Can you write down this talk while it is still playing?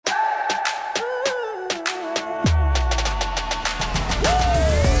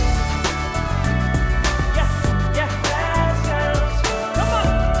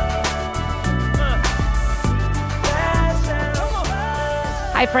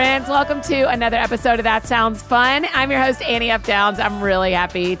Hi, friends. Welcome to another episode of That Sounds Fun. I'm your host, Annie F. Downs. I'm really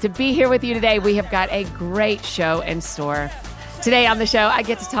happy to be here with you today. We have got a great show in store. Today on the show, I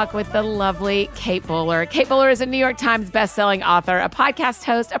get to talk with the lovely Kate Bowler. Kate Bowler is a New York Times bestselling author, a podcast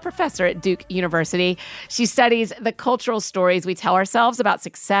host, a professor at Duke University. She studies the cultural stories we tell ourselves about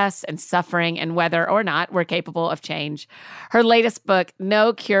success and suffering and whether or not we're capable of change. Her latest book,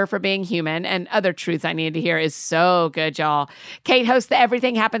 No Cure for Being Human, and Other Truths I Needed to Hear, is so good, y'all. Kate hosts the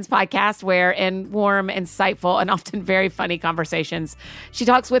Everything Happens podcast, where in warm, insightful, and often very funny conversations, she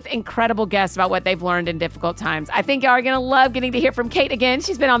talks with incredible guests about what they've learned in difficult times. I think y'all are going to love getting to hear from Kate again.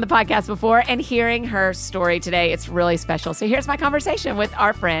 She's been on the podcast before, and hearing her story today, it's really special. So here's my conversation with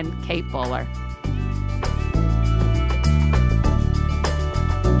our friend, Kate Bowler.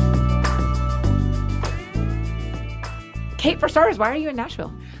 Kate, for starters, why are you in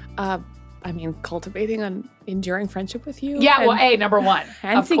Nashville? Cultivating an enduring friendship with you. Yeah, well, A, number one,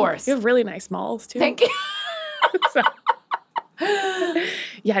 of course. You have really nice malls, too. Thank you.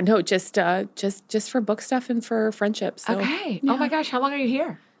 Just for book stuff and for friendship. So, Okay. yeah. Oh, my gosh. How long are you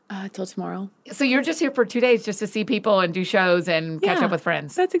here? Till tomorrow. So you're just here for 2 days just to see people and do shows and catch Yeah, up with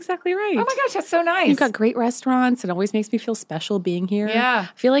friends. That's exactly right. Oh, my gosh. That's so nice. You've got great restaurants. It always makes me feel special being here. Yeah.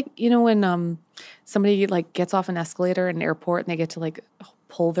 I feel like, when somebody gets off an escalator at an airport and they get to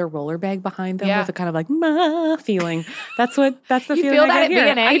pull their roller bag behind them with a kind of ma feeling. That's the You feeling feel I that get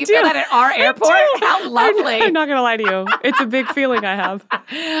at here. B&A? You feel that at our airport? How lovely. I'm not going to lie to you. It's a big feeling I have.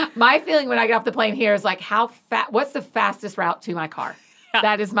 My feeling when I get off the plane here is what's the fastest route to my car?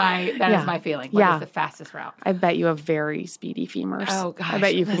 That is my feeling. What is the fastest route? I bet you have very speedy femurs. Oh, gosh. I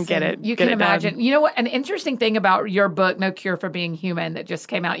bet you can get it. You can imagine. You know what? An interesting thing about your book, No Cure for Being Human, that just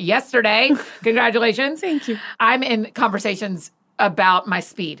came out yesterday. Congratulations. Thank you. I'm in conversations about my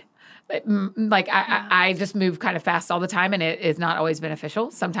speed. I just move kind of fast all the time, and it is not always beneficial.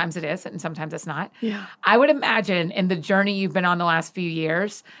 Sometimes it is, and sometimes it's not. Yeah. I would imagine in the journey you've been on the last few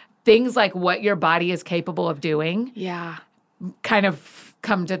years, things like what your body is capable of doing kind of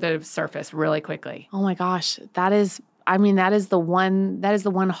come to the surface really quickly. Oh my gosh. That is the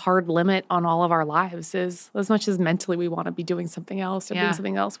one hard limit on all of our lives, is as much as mentally we want to be doing something else or doing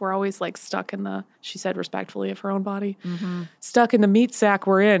something else, we're always stuck in she said respectfully of her own body, stuck in the meat sack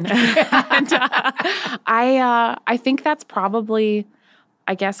we're in. And I think that's probably,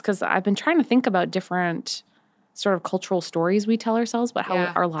 I guess, because I've been trying to think about different sort of cultural stories we tell ourselves about how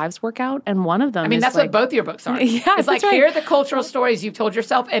our lives work out. And one of them is that's what both your books are. Yeah, it's right. Here are the cultural stories you've told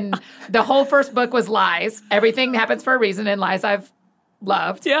yourself. And the whole first book was lies. Everything happens for a reason, and lies I've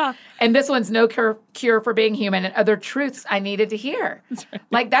loved. Yeah. And this one's No Cure for Being Human, and Other Truths I Needed to Hear. That's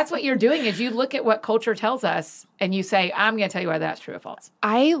right. That's what you're doing, is you look at what culture tells us and you say, I'm going to tell you whether that's true or false.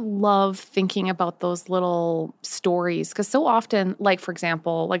 I love thinking about those little stories, because so often, for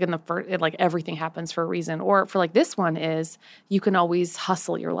example, in the first, everything happens for a reason. Or for this one is, you can always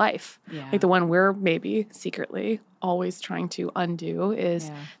hustle your life. Yeah. The one we're maybe secretly always trying to undo is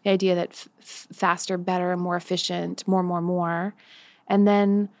the idea that faster, better, more efficient, more. And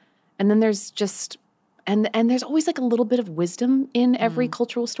then there's just, and there's always a little bit of wisdom in every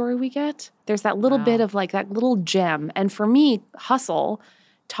cultural story we get. There's that little bit of that little gem. And for me, hustle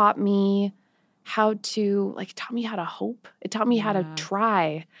taught me how to hope. It taught me how to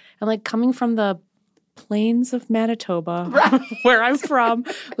try. And coming from the plains of Manitoba, where I'm from,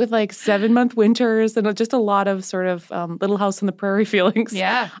 with 7-month winters and just a lot of sort of Little House on the Prairie feelings.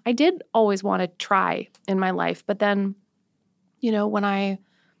 Yeah. I did always want to try in my life. But then, when I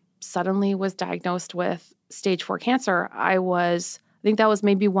suddenly was diagnosed with stage 4 cancer, I think that was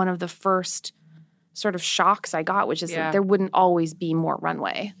maybe one of the first sort of shocks I got, which is that there wouldn't always be more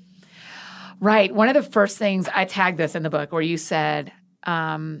runway. Right. One of the first things, I tagged this in the book, where you said,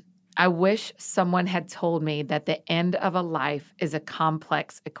 I wish someone had told me that the end of a life is a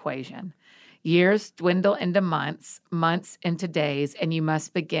complex equation. Years dwindle into months, months into days, and you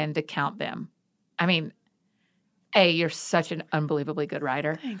must begin to count them. You're such an unbelievably good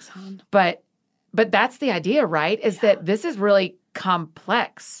writer. Thanks, hon. But that's the idea, right? Is that this is really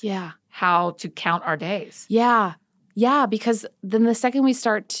complex. Yeah. How to count our days. Yeah. Yeah, because then the second we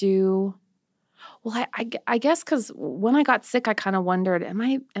start to, I guess because when I got sick, I kind of wondered, am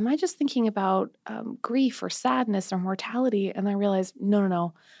I just thinking about grief or sadness or mortality? And I realized,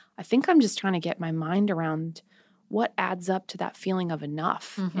 no. I think I'm just trying to get my mind around what adds up to that feeling of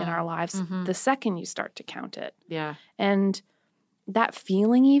enough in our lives the second you start to count it. Yeah. And that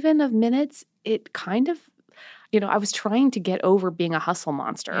feeling even of minutes, it kind of, I was trying to get over being a hustle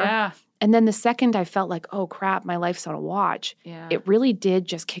monster. Yeah. And then the second I felt like, oh, crap, my life's on a watch, it really did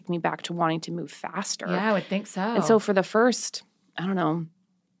just kick me back to wanting to move faster. Yeah, I would think so. And so for the first, I don't know,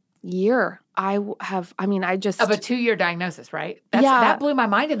 year, I just Of a 2-year diagnosis, right? Yeah. That blew my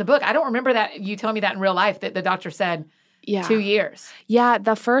mind in the book. I don't remember that you telling me that in real life, that the doctor said 2 years. Yeah,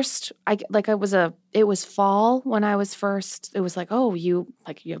 the first, it was fall when I was first, it was like, oh, you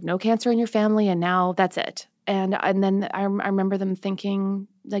have no cancer in your family and now that's it. And then I remember them thinking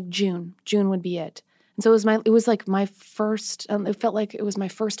like June would be it. And so it was like my first, it felt like it was my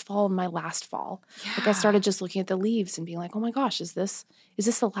first fall and my last fall. Yeah. Like I started just looking at the leaves and being like, oh my gosh, is this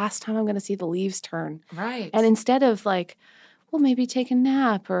the last time I'm going to see the leaves turn? Right. And instead of like, well, maybe take a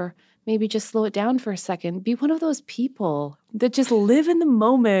nap or maybe just slow it down for a second, be one of those people that just live in the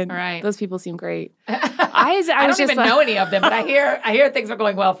moment. Right. Those people seem great. I don't even know any of them, but I hear things are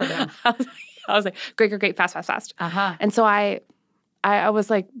going well for them. I was like, great, fast. Uh-huh. And so I was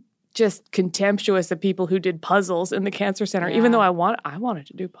like just contemptuous of people who did puzzles in the cancer center, even though I wanted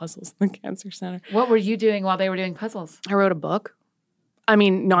to do puzzles in the cancer center. What were you doing while they were doing puzzles? I wrote a book. I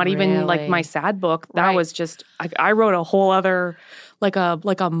mean, not even like my sad book. That was just I wrote a whole other like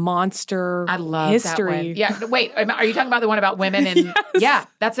a monster I love history. That one. Yeah. Wait, are you talking about the one about women? And Yes. Yeah,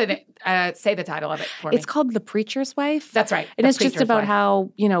 that's it. Say the title of it for me. It's called The Preacher's Wife. That's right. And The it's just Preacher's about Wife. how,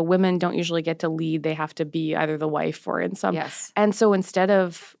 women don't usually get to lead. They have to be either the wife or in some. Yes. And so instead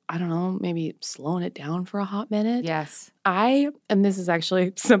of, I don't know, maybe slowing it down for a hot minute. Yes. And this is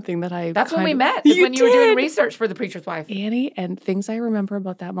actually something that I. That's when we met, is when you were doing research for The Preacher's Wife. Annie, and things I remember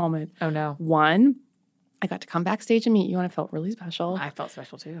about that moment. Oh, no. One, I got to come backstage and meet you, and I felt really special. I felt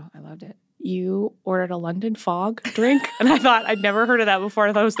special too. I loved it. You ordered a London Fog drink, and I thought I'd never heard of that before.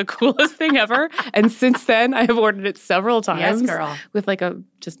 I thought it was the coolest thing ever. And since then, I have ordered it several times. Yes, girl. With like a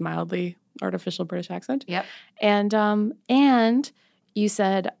just mildly artificial British accent. Yep. And you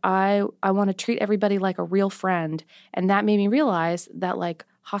said, I want to treat everybody like a real friend. And that made me realize that like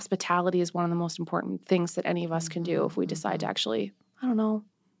hospitality is one of the most important things that any of us can do if we decide to actually, I don't know,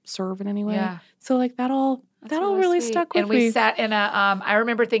 serve in any way. Yeah. So like that all really sweet. stuck with me. And we sat in I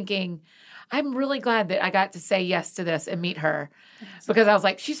remember thinking, I'm really glad that I got to say yes to this and meet her because I was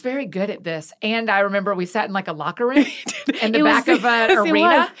like, she's very good at this. And I remember we sat in like a locker room in the back of an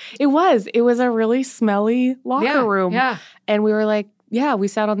arena. It was a really smelly locker room. Yeah. And we were like, we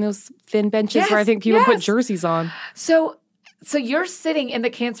sat on those thin benches where I think people put jerseys on. So you're sitting in the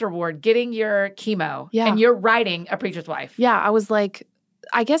cancer ward getting your chemo and you're writing A Preacher's Wife. Yeah. I was like,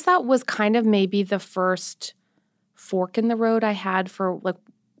 I guess that was kind of maybe the first fork in the road I had for like,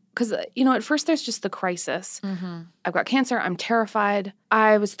 because, at first there's just the crisis. Mm-hmm. I've got cancer. I'm terrified.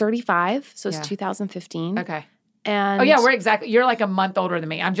 I was 35, so it's 2015. Okay. And you're like a month older than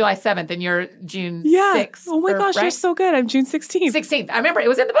me. I'm July 7th and you're June 6th. Oh my gosh, right? you're so good. I'm June 16th. 16th. I remember it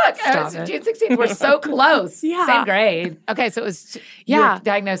was in the book. June 16th. We're so close. Yeah. Same grade. Okay, so it was you were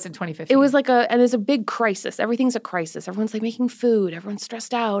diagnosed in 2015. It was like and it's a big crisis. Everything's a crisis. Everyone's like making food. Everyone's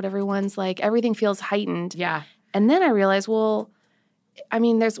stressed out. Everyone's like, everything feels heightened. Yeah. And then I realized, well, I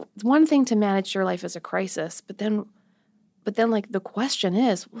mean, there's one thing to manage your life as a crisis, but then like the question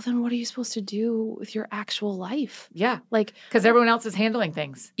is, well, then what are you supposed to do with your actual life? Yeah. Like, because everyone else is handling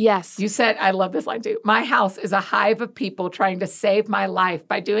things. Yes. You said, I love this line too. My house is a hive of people trying to save my life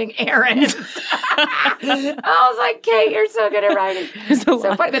by doing errands. I was like, Kate, you're so good at writing. So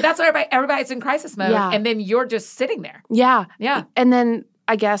funny. But that's what everybody's in crisis mode. Yeah. And then you're just sitting there. Yeah. Yeah. And then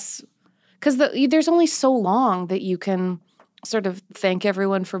I guess, because there's only so long that you can sort of thank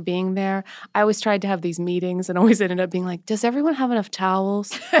everyone for being there. I always tried to have these meetings and always ended up being like, does everyone have enough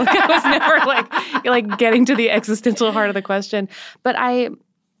towels? Like, I was never like getting to the existential heart of the question. But I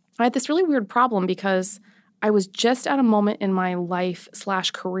had this really weird problem because I was just at a moment in my life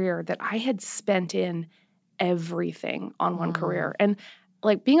 / career that I had spent in everything on one career. And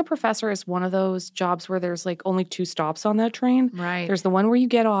like being a professor is one of those jobs where there's like only 2 stops on that train. Right. There's the one where you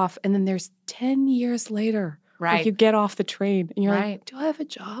get off and then there's 10 years later. Right. Like you get off the train and you're like, do I have a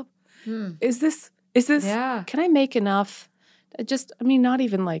job? Is this, can I make enough? Not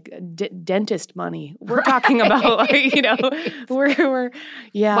even like dentist money. We're talking about, we're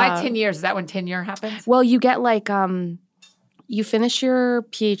Why 10 years? Is that when tenure happens? Well, you get like, you finish your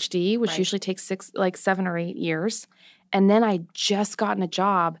PhD, which usually takes 7 or 8 years. And then I just gotten a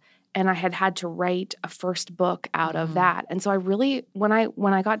job and I had to write a first book out of that. And so I really, when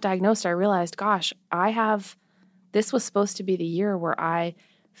I got diagnosed, I realized, gosh, this was supposed to be the year where I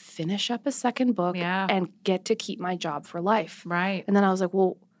finish up a second book and get to keep my job for life. Right. And then I was like,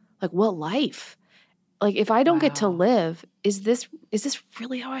 well, like what life? Like if I don't get to live, is this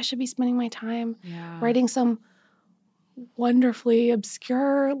really how I should be spending my time? Yeah. Writing some wonderfully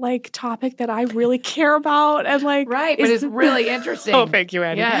obscure like topic that I really care about and like but it's really interesting. Oh, thank you,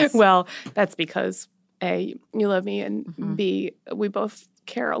 Annie. Yes. Well, that's because A, you love me, and B, we both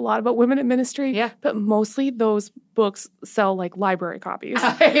care a lot about women in ministry. Yeah. But mostly those books sell like library copies.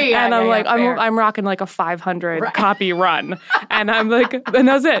 And I'm rocking like a 500 copy run. And I'm like, and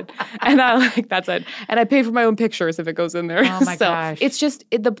that's it. And I like, that's it. And I pay for my own pictures if it goes in there. Oh my gosh. It's just,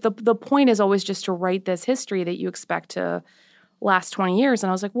 the point is always just to write this history that you expect to last 20 years. And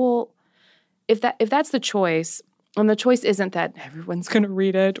I was like, well, if that's the choice, and the choice isn't that everyone's going to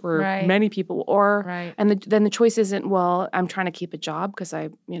read it or many people, then the choice isn't, well, I'm trying to keep a job because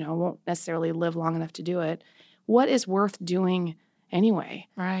I, won't necessarily live long enough to do it. What is worth doing anyway?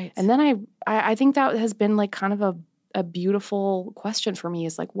 Right. And then I think that has been like kind of a beautiful question for me,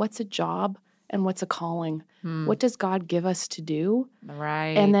 is like, what's a job and what's a calling? What does God give us to do?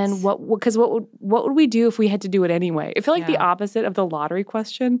 Right. And then what would we do if we had to do it anyway? I feel like the opposite of the lottery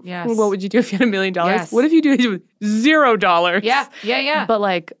question. Yes. What would you do if you had $1 million? Yes. What if you do it with $0? Yeah. But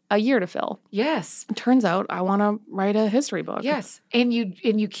like a year to fill. Yes. It turns out I want to write a history book. Yes. And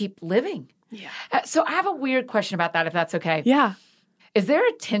you keep living. Yeah. So I have a weird question about that, if that's okay. Yeah. Is there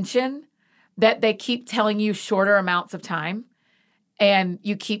a tension that they keep telling you shorter amounts of time and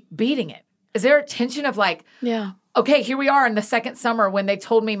you keep beating it? Is there a tension of like, okay, here we are in the second summer when they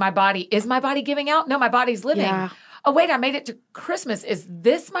told me is my body giving out? No, my body's living. Yeah. Oh, wait, I made it to Christmas. Is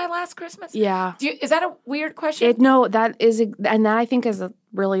this my last Christmas? Yeah. Is that a weird question? No, that is, and that I think is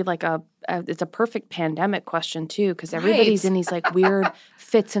really like it's a perfect pandemic question too, because everybody's in these like weird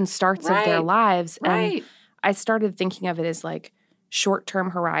fits and starts of their lives. And I started thinking of it as like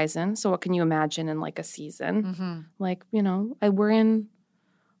short-term horizon. So what can you imagine in like a season? Like, we're in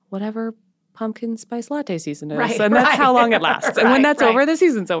whatever pumpkin spice latte season is. And that's how long it lasts. And when that's over, the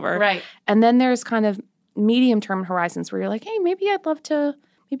season's over. Right. And then there's kind of medium-term horizons where you're like, hey, maybe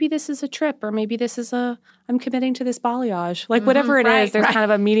this is a trip, or maybe this is I'm committing to this balayage. Like whatever it is, there's kind of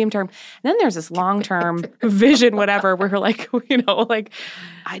a medium-term. And then there's this long-term vision, whatever, where you're like,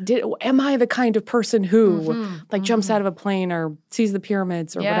 am I the kind of person who jumps out of a plane or sees the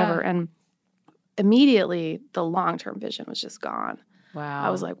pyramids or whatever? And immediately the long-term vision was just gone. Wow. I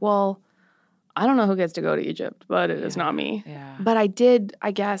was like, well, I don't know who gets to go to Egypt, but it is not me. Yeah. But I did,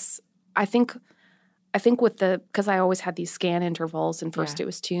 I guess, I think because I always had these scan intervals, and first it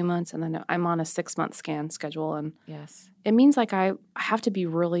was 2 months, and then I'm on a 6-month scan schedule. And it means like I have to be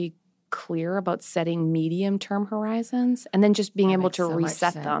really clear about setting medium-term horizons and then just being able to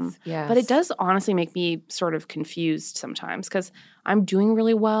reset them. Yes. But it does honestly make me sort of confused sometimes, because I'm doing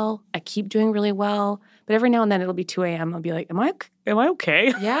really well. I keep doing really well. But every now and then it'll be 2 a.m. I'll be like, am I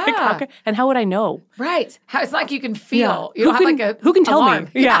okay? Yeah. And how would I know? Right. It's like you can feel. Yeah. You don't have who can tell alarm.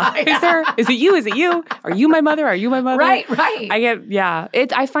 me? Yeah. Is it you? Is it you? Are you my mother? Are you my mother? Right.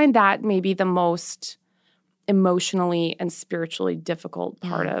 I find that maybe the most emotionally and spiritually difficult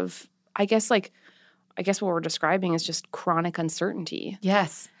part of, I guess what we're describing is just chronic uncertainty.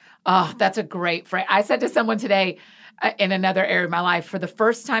 Yes. Oh, that's a great phrase. I said to someone today in another area of my life, for the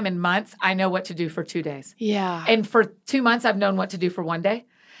first time in months, I know what to do for 2 days. Yeah. And for 2 months, I've known what to do for 1 day.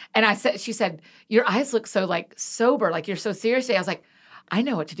 And she said, your eyes look so like sober, like you're so serious today. I was like, I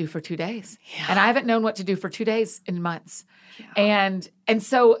know what to do for 2 days. Yeah. And I haven't known what to do for 2 days in months. Yeah. And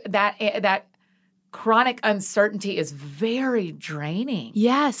so that chronic uncertainty is very draining.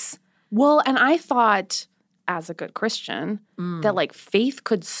 Yes. Well, and I thought, as a good Christian, that like faith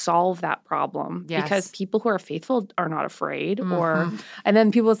could solve that problem, because people who are faithful are not afraid. And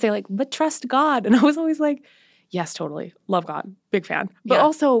then people would say like, but trust God. And I was always like, yes, totally. Love God. Big fan. But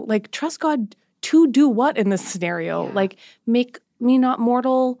also like, trust God to do what in this scenario? Yeah. Like, make me not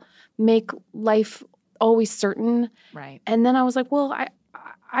mortal, make life always certain. Right. And then I was like, well,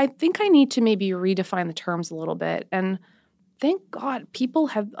 I think I need to maybe redefine the terms a little bit. And thank God people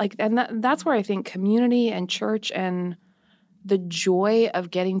have that's where I think community and church and the joy of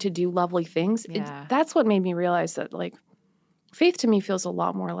getting to do lovely things, that's what made me realize that like faith to me feels a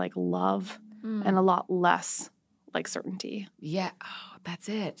lot more like love and a lot less like certainty. Yeah. Oh, that's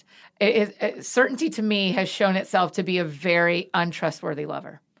it. Certainty to me has shown itself to be a very untrustworthy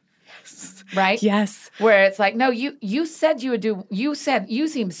lover. Yes. Right? Yes. Where it's like, no, you said you would do, you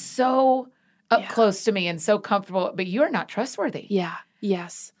seem so up close to me and so comfortable, but you're not trustworthy. Yeah.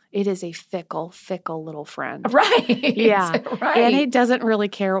 Yes. It is a fickle little friend. Right. Yeah. Right. And it doesn't really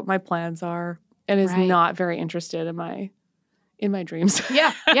care what my plans are and is not very interested in my dreams.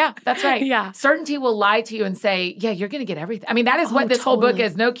 Yeah. That's right. Yeah. Certainty will lie to you and say, yeah, you're going to get everything. I mean, that is what this whole book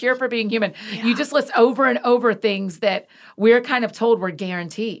is. No Cure for Being Human. Yeah. You just list over and over things that we're kind of told we're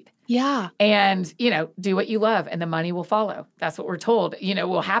guaranteed. Yeah. And, do what you love and the money will follow. That's what we're told,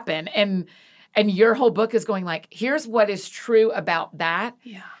 will happen. And your whole book is going like, here's what is true about that.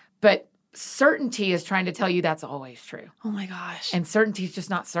 Yeah. But certainty is trying to tell you that's always true. Oh my gosh. And certainty is just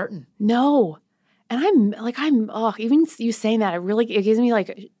not certain. No. And even you saying that, it gives me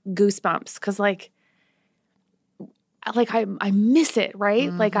like goosebumps because like I miss it, right?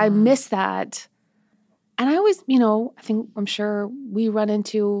 Mm-hmm. Like I miss that. And I always, I'm sure we run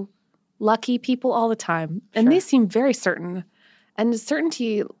into lucky people all the time and they seem very certain. And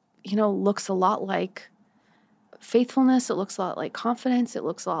certainty, looks a lot like faithfulness. It looks a lot like confidence. It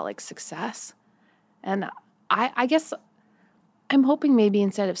looks a lot like success. And I guess I'm hoping maybe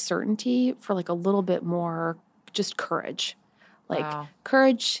instead of certainty for like a little bit more just courage. Like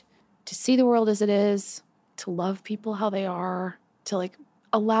courage to see the world as it is, to love people how they are, to like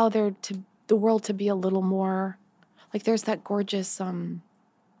allow the world to be a little more like there's that gorgeous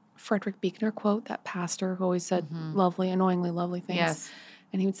Frederick Buechner quote, that pastor who always said lovely, annoyingly lovely things. Yes.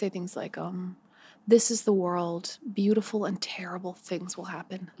 And he would say things like, this is the world, beautiful and terrible things will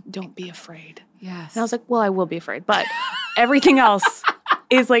happen. Don't be afraid. Yes. And I was like, well, I will be afraid, but everything else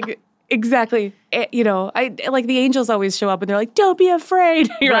is like exactly, I like the angels always show up and they're like, don't be afraid.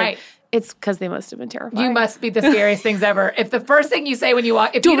 You're right. Like, it's because they must have been terrified. You must be the scariest things ever. If the first thing you say when you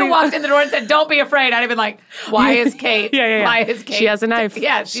walk, if you'd have walked in the door and said, don't be afraid, I'd have been like, why is Kate? Yeah. Why is Kate? She has a knife.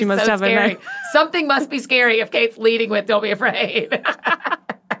 Yeah, she must have scary. a knife. Something must be scary if Kate's leading with, don't be afraid.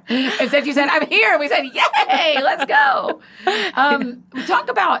 Instead you said, I'm here. We said, yay, let's go. We talk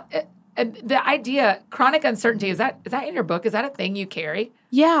about the idea, chronic uncertainty. Is that in your book? Is that a thing you carry?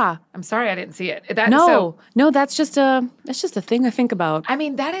 Yeah. I'm sorry I didn't see it. No, that's just a thing I think about. I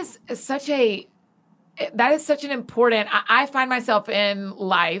mean, that is such an important, I find myself in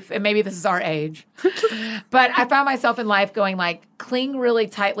life, and maybe this is our age, but I found myself in life going like, cling really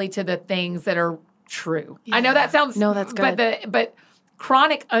tightly to the things that are true. Yeah. I know that sounds, no, that's good. But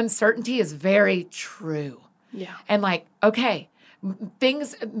chronic uncertainty is very true. Yeah. And like, okay,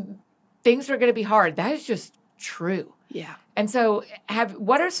 things are going to be hard. That is just true. Yeah. And so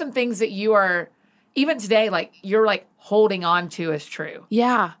what are some things that you are, even today, like you're like holding on to as true?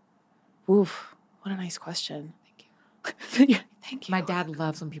 Yeah. Oof. What a nice question. Thank you. Thank you. My dad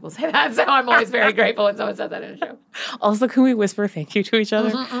loves when people say that, so I'm always very grateful when someone says that in a show. Also, can we whisper thank you to each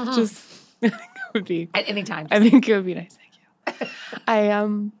other? Just, it would be. At any time. I think it would be nice. Thank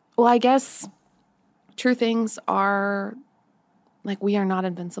you. I guess true things are, like, we are not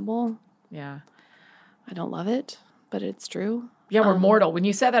invincible. Yeah. I don't love it, but it's true. Yeah, we're mortal. When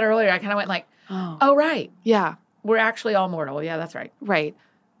you said that earlier, I kind of went like, oh, right. Yeah. We're actually all mortal. Yeah, that's right. Right.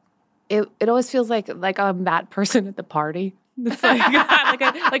 It always feels like I'm that person at the party. It's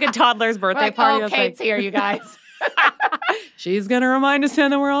like a toddler's birthday like, party. Oh, Kate's here, you guys. She's going to remind us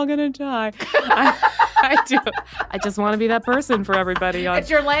then that we're all going to die. I do. I just want to be that person for everybody. It's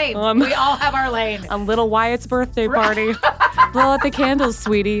your lane. We all have our lane. A little Wyatt's birthday party. Blow out the candles,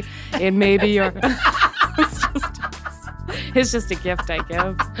 sweetie. It may be your... It's just a gift I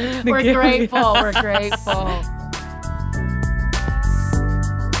give. We're grateful. We're grateful.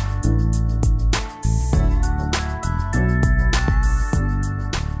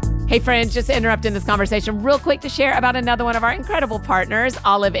 Hey friends, just interrupting this conversation real quick to share about another one of our incredible partners,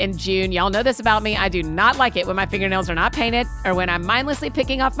 Olive & June. Y'all know this about me. I do not like it when my fingernails are not painted or when I'm mindlessly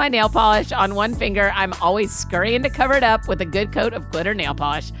picking off my nail polish on one finger. I'm always scurrying to cover it up with a good coat of glitter nail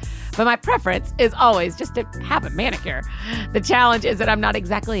polish. But my preference is always just to have a manicure. The challenge is that I'm not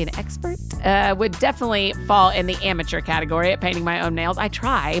exactly an expert. Would definitely fall in the amateur category at painting my own nails. I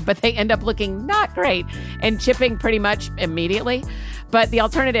try, but they end up looking not great and chipping pretty much immediately. But the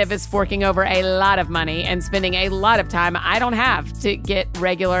alternative is forking over a lot of money and spending a lot of time I don't have to get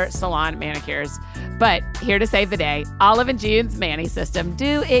regular salon manicures. But here to save the day, Olive & June's Mani System.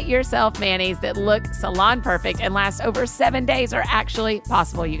 Do-it-yourself manis that look salon perfect and last over 7 days are actually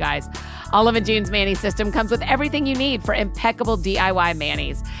possible, you guys. Olive & June's Mani System comes with everything you need for impeccable DIY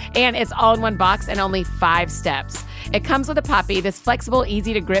manis. And it's all in one box and only 5 steps. It comes with a Poppy, this flexible,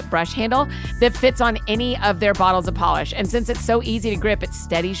 easy-to-grip brush handle that fits on any of their bottles of polish. And since it's so easy to grip, it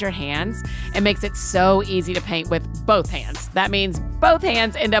steadies your hands and makes it so easy to paint with both hands. That means both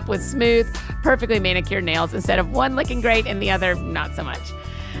hands end up with smooth, perfectly manicured nails instead of one looking great and the other not so much.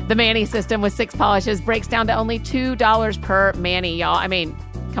 The Mani System with 6 polishes breaks down to only $2 per mani, y'all. I mean,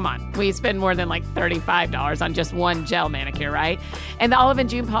 come on, we spend more than like $35 on just one gel manicure, right? And the Olive &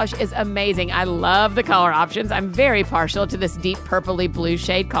 June polish is amazing. I love the color options. I'm very partial to this deep purpley blue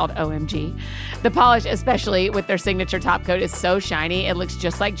shade called OMG. The polish, especially with their signature top coat, is so shiny. It looks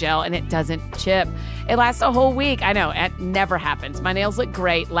just like gel and it doesn't chip. It lasts a whole week. I know, it never happens. My nails look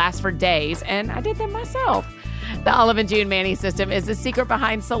great, last for days, and I did them myself. The Olive & June Mani System is the secret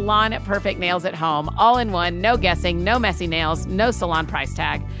behind salon perfect nails at home. All in one, no guessing, no messy nails, no salon price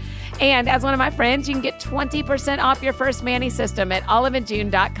tag. And as one of my friends, you can get 20% off your first Manny system at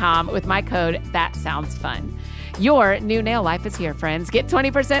oliveandjune.com with my code ThatSoundsFun. Your new nail life is here, friends. Get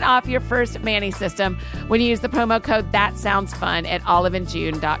 20% off your first Manny system when you use the promo code ThatSoundsFun at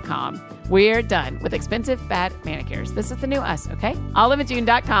oliveandjune.com. We're done with expensive, bad manicures. This is the new us, okay?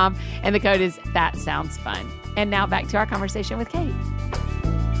 oliveandjune.com, and the code is ThatSoundsFun. And now back to our conversation with Kate.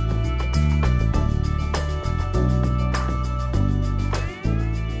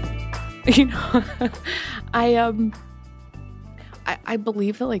 You know, I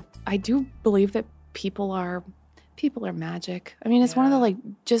believe that, like, I do believe that people are magic. I mean, it's one of the, like,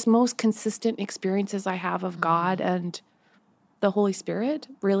 just most consistent experiences I have of God and the Holy Spirit,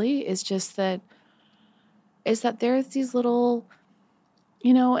 really, is that there's these little,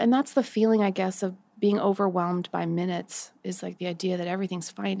 you know, and that's the feeling, I guess, of being overwhelmed by minutes, is like the idea that everything's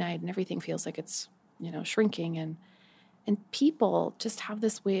finite and everything feels like it's, you know, shrinking, and people just have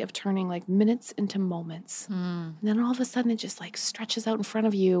this way of turning, like, minutes into moments. And then all of a sudden it just, like, stretches out in front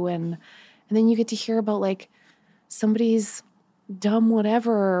of you, and then you get to hear about, like, somebody's dumb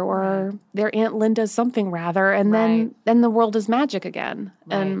whatever, or their Aunt Linda's something rather, and then the world is magic again.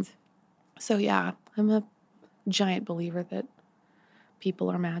 And so, yeah, I'm a giant believer that people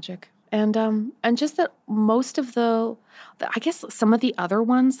are magic. And just that most of the I guess some of the other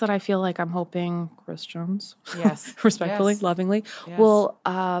ones that I feel like I'm hoping Christians, respectfully, lovingly, will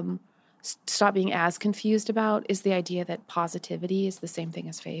stop being as confused about, is the idea that positivity is the same thing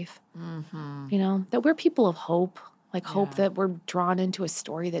as faith. You know, that we're people of hope, like hope that we're drawn into a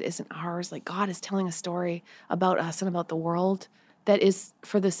story that isn't ours. Like, God is telling a story about us and about the world that is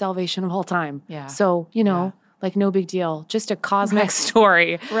for the salvation of all time. So, you know, like, no big deal, just a cosmic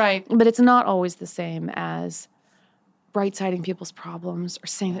story. But it's not always the same as bright-siding people's problems or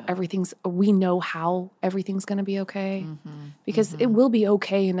saying that we know how everything's going to be okay. Because it will be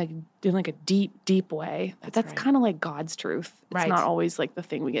okay in like a deep, deep way. But that's kind of like God's truth. It's not always like the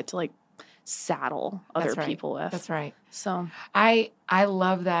thing we get to, like, saddle other people with. That's right. So I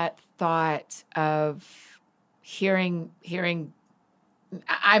love that thought of hearing you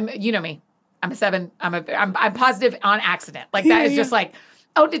know me. I'm a 7. I'm positive on accident. Like, that is just like,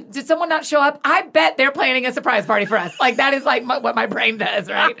 oh, did someone not show up? I bet they're planning a surprise party for us. Like, that is like what my brain does,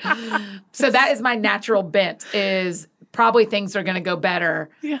 right? So that is my natural bent, is probably things are going to go better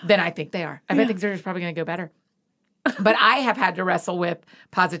than I think they are. I bet things are just probably going to go better. But I have had to wrestle with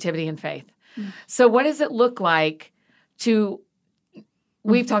positivity and faith. So what does it look like to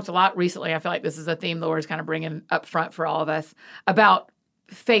we've talked a lot recently. I feel like this is a theme the Lord's kind of bringing up front for all of us about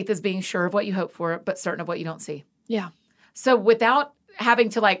faith as being sure of what you hope for, but certain of what you don't see. Yeah. So without having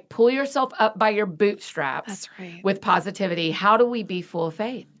to, like, pull yourself up by your bootstraps. That's right. With positivity, how do we be full of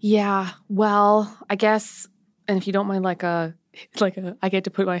faith? Yeah. Well, I guess, and if you don't mind, I get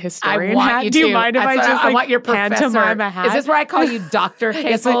to put my historian hat. Do you mind if I want your professor pantomime a hat? Is this where I call you Dr.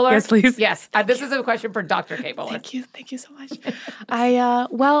 Kate Bowler? Yes, please. Yes. This is a question for Dr. Kate Bowler. Thank you so much.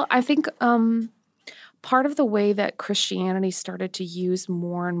 I think part of the way that Christianity started to use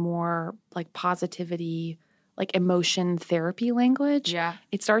more and more, like, positivity, like, emotion therapy language. Yeah.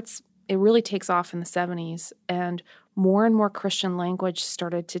 It really takes off in the 70s, and more Christian language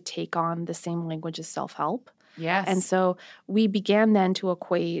started to take on the same language as self-help. Yes. And so we began then to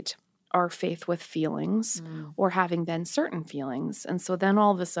equate our faith with feelings or having then certain feelings. And so then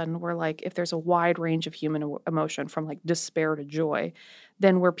all of a sudden we're like, if there's a wide range of human emotion from, like, despair to joy,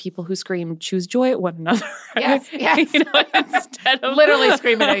 then we're people who scream, choose joy at one another. Yes. You know, instead of literally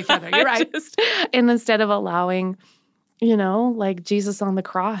screaming at each other. You're right. And instead of allowing, you know, like Jesus on the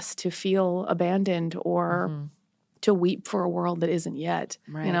cross to feel abandoned or to weep for a world that isn't yet,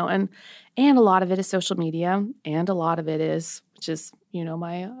 you know, and a lot of it is social media, and a lot of it is, which is, you know,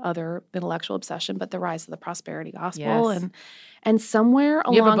 my other intellectual obsession, but the rise of the prosperity gospel. Yes. And somewhere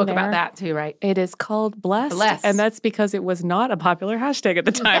along there. You have a book about that too, right? It is called Blessed. And that's because it was not a popular hashtag at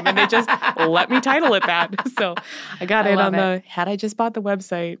the time, and they just let me title it that. So I got in on the, had I just bought the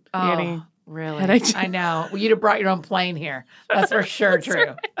website, Annie. Really? I know. Well, you'd have brought your own plane here. That's for sure true.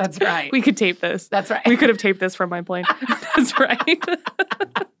 Right. That's right. We could tape this. That's right. We could have taped this from my plane. That's right.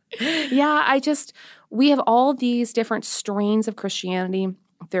 Yeah, we have all these different strains of Christianity,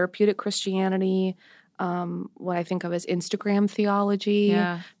 therapeutic Christianity, what I think of as Instagram theology,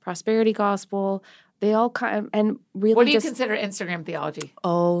 prosperity gospel. They all kind of, and really what do you consider Instagram theology?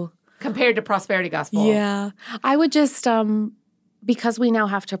 Oh. Compared to prosperity gospel? Yeah. I would just, because we now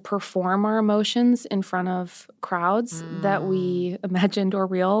have to perform our emotions in front of crowds that we imagined or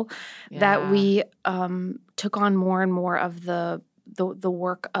real, that we took on more and more of the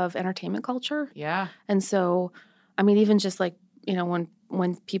work of entertainment culture. Yeah. And so, I mean, even just like, you know, when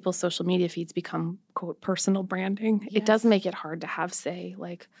when people's social media feeds become, quote, personal branding, it does make it hard to have, say,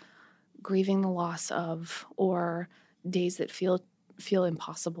 like grieving the loss of, or days that feel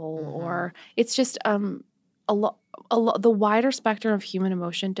impossible, or it's just the wider spectrum of human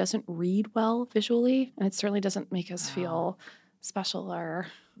emotion doesn't read well visually, and it certainly doesn't make us feel special or,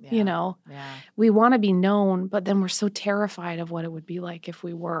 we want to be known, but then we're so terrified of what it would be like if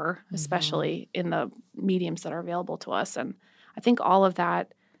we were, especially in the mediums that are available to us. And I think all of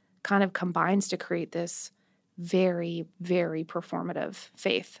that kind of combines to create this very, very performative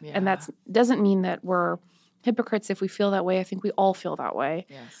faith. Yeah. And that doesn't mean that we're hypocrites if we feel that way. I think we all feel that way.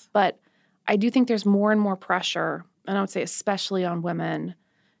 Yes. But I do think there's more and more pressure, and I would say especially on women,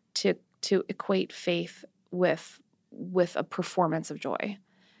 to equate faith with a performance of joy.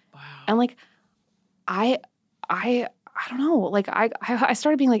 Wow. And like I don't know. Like I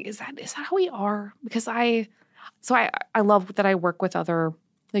started being like, is that how we are? Because I love that I work with other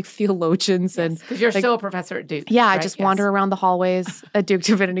like theologians, and because you're like, still a professor at Duke. Yeah, right? I just wander around the hallways at Duke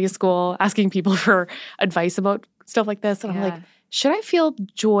Divinity School asking people for advice about stuff like this. And I'm like, should I feel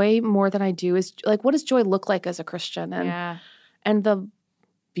joy more than I do? Is like, what does joy look like as a Christian? And the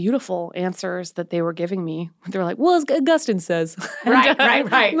beautiful answers that they were giving me, they're like, well, as Augustine says.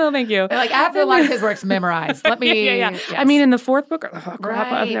 Right. No, thank you. They're like, I have a lot of his works memorized. Let me. Yeah. Yes. I mean, in the fourth book,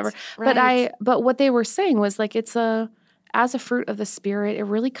 I've never. Right. But what they were saying was like, as a fruit of the Spirit, it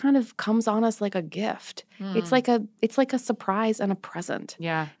really kind of comes on us like a gift. It's like a surprise and a present.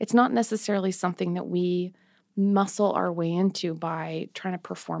 Yeah. It's not necessarily something that we muscle our way into by trying to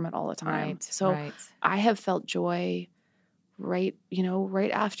perform it all the time. Right. So I have felt joy right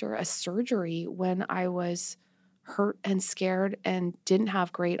after a surgery when I was hurt and scared and didn't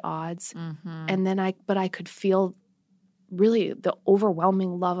have great odds. And then I could feel really the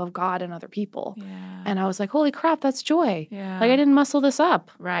overwhelming love of God and other people. Yeah. And I was like, holy crap, that's joy. Yeah. Like I didn't muscle this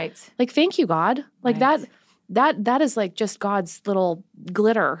up. Right. Like, thank you, God. Like that is like just God's little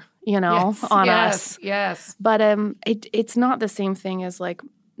glitter, on us. Yes. But it's not the same thing as like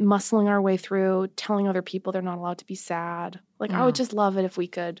muscling our way through, telling other people they're not allowed to be sad. Like I would just love it if we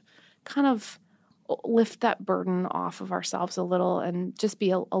could kind of lift that burden off of ourselves a little and just be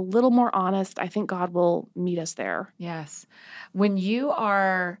a little more honest. I think God will meet us there. Yes. When you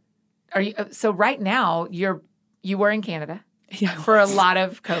are you, so right now you were in Canada for a lot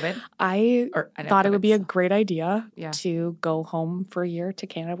of COVID. I thought it would be a great idea to go home for a year to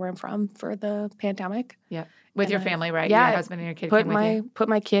Canada, where I'm from, for the pandemic. Yeah. With your family, right? Yeah. Your husband and your kid came with you. Put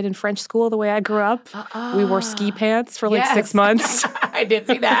my kid in French school the way I grew up. We wore ski pants for like 6 months. I did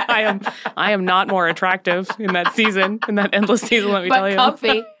see that. I am not more attractive in that season, in that endless season, let me tell you. But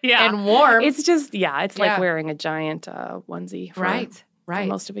comfy and warm. It's just, it's like wearing a giant onesie for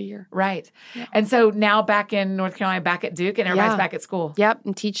most of a year. Right. Yeah. And so now back in North Carolina, back at Duke, and everybody's back at school. Yep.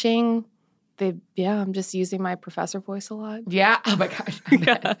 I'm teaching. I'm just using my professor voice a lot. Yeah. Oh my gosh.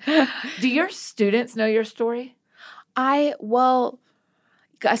 Do your students know your story? So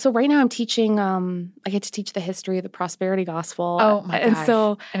right now I'm teaching, I get to teach the history of the prosperity gospel. Oh my gosh. And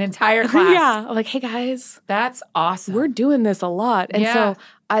so an entire class. Yeah. I'm like, hey guys. That's awesome. We're doing this a lot. And so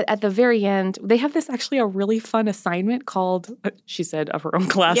at the very end, they have this actually a really fun assignment called, she said, of her own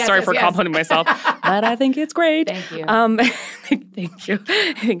class. Sorry for complimenting myself, but I think it's great. Thank you.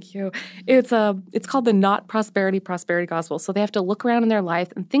 Thank you. It's called the Not Prosperity Gospel. So they have to look around in their life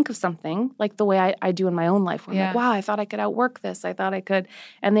and think of something like the way I do in my own life. Where I'm like, wow, I thought I could outwork this. I thought I could.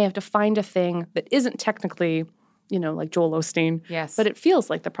 And they have to find a thing that isn't technically, like Joel Osteen. Yes. But it feels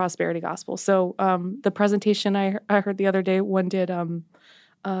like the prosperity gospel. So the presentation I heard the other day, one did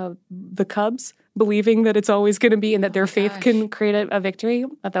the Cubs believing that it's always going to be and that their faith can create a victory.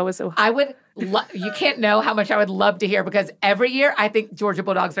 That was so. I would. You can't know how much I would love to hear, because every year I think Georgia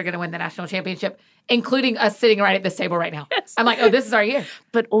Bulldogs are going to win the national championship, including us sitting right at this table right now. Yes. I'm like, oh, this is our year.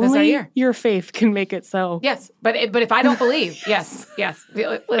 But only your faith can make it so. Yes, but if I don't believe, yes.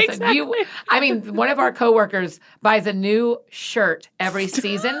 Listen, exactly. One of our coworkers buys a new shirt every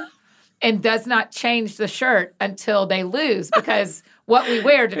season and does not change the shirt until they lose, because what we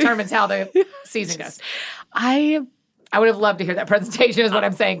wear determines how the season goes. I would have loved to hear that presentation, is what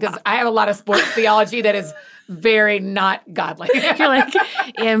I'm saying, because I have a lot of sports theology that is very not godly. You're like,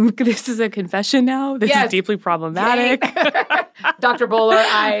 this is a confession now. This is deeply problematic. Dr. Bowler,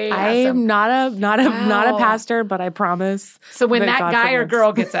 I am not a pastor, but I promise. So when that guy or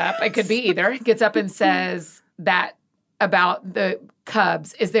girl gets up, it could be either, gets up and says that about the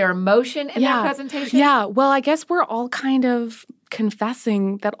Cubs, is there emotion in that presentation? Yeah. Well, I guess we're all kind of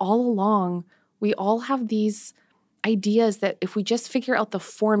confessing that all along we all have these idea is that if we just figure out the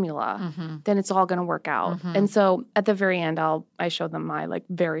formula, then it's all going to work out. And so at the very end, I show them my like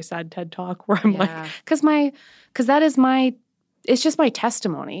very sad TED talk where I'm like, because that is it's just my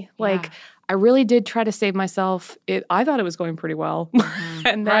testimony. Like I really did try to save myself. I thought it was going pretty well.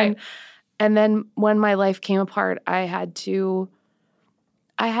 And then when my life came apart, I had to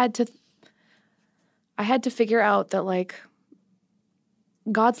figure out that like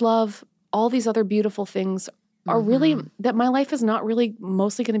God's love, all these other beautiful things are really, that my life is not really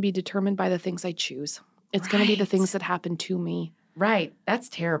mostly going to be determined by the things I choose. It's going to be the things that happen to me. Right. That's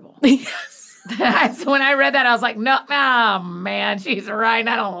terrible. Yes. That's when I read that, I was like, no, oh, man, she's right.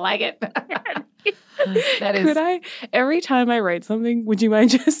 I don't like it. That is. Every time I write something, would you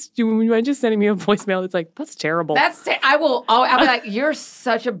mind just sending me a voicemail that's like, that's terrible. I'll be like, you're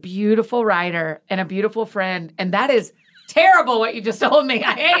such a beautiful writer and a beautiful friend. And that is terrible what you just told me.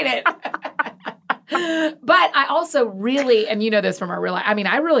 I hate it. But I also really, and you know this from our real life, I mean,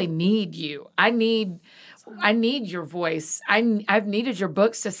 I really need you. I need your voice. I've needed your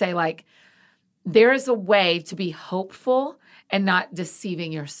books to say like, there is a way to be hopeful and not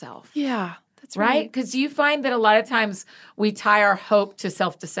deceiving yourself. Yeah, that's right. Because you find that a lot of times we tie our hope to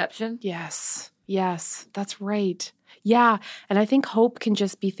self-deception. Yes, that's right. Yeah, and I think hope can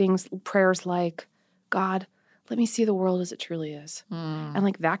just be prayers like, God, let me see the world as it truly is. And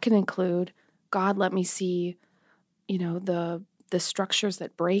like that can include, God, let me see, the structures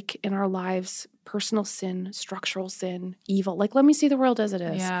that break in our lives, personal sin, structural sin, evil. Like, let me see the world as it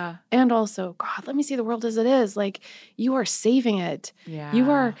is. Yeah. And also, God, let me see the world as it is. Like, you are saving it.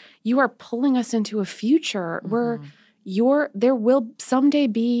 Yeah. You are pulling us into a future where there will someday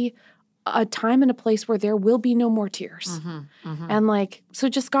be a time and a place where there will be no more tears. And like, so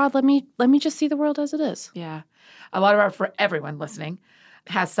just God, let me just see the world as it is. Yeah. A lot of for everyone listening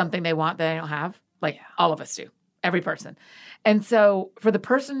has something they want that they don't have. Like all of us do. Every person. And so for the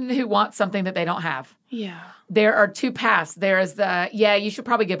person who wants something that they don't have, there are two paths. There is you should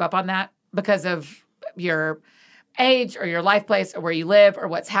probably give up on that because of your age or your life place or where you live or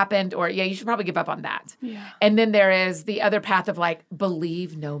what's happened, or you should probably give up on that. Yeah. And then there is the other path of like,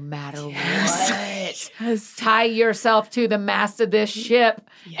 believe no matter what. Yes. Tie yourself to the mast of this ship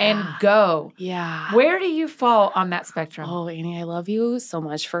and go. Yeah. Where do you fall on that spectrum? Oh, Annie, I love you so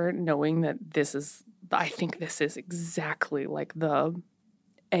much for knowing that I think this is exactly like the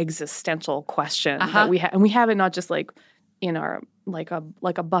existential question that we have. And we have it not just like in our, like a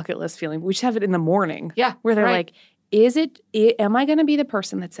bucket list feeling, but we just have it in the morning. Yeah. Where they're like, am I going to be the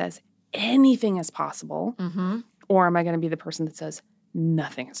person that says anything is possible? Or am I going to be the person that says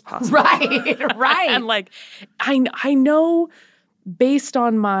nothing is possible? Right. And like, I know based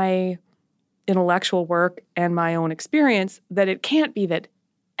on my intellectual work and my own experience that it can't be that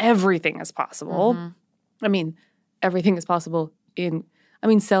everything is possible. I mean, everything is possible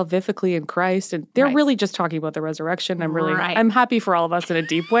salvifically in Christ. And they're really just talking about the resurrection. I'm happy for all of us in a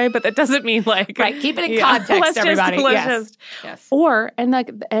deep way, but that doesn't mean like... Keep it in context, everybody. Yes.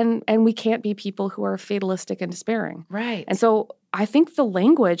 And we can't be people who are fatalistic and despairing. Right. And so I think the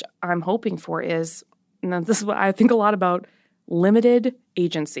language I'm hoping for is, and this is what I think a lot about, limited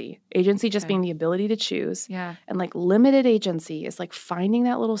agency. Agency just being the ability to choose. Yeah. And like limited agency is like finding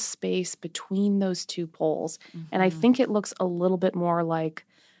that little space between those two poles. And I think it looks a little bit more like,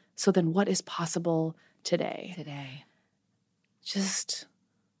 so then what is possible today? Just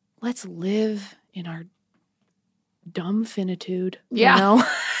let's live in our dumb finitude. Yeah. You know?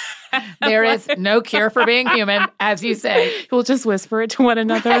 There is no cure for being human, as you say. We'll just whisper it to one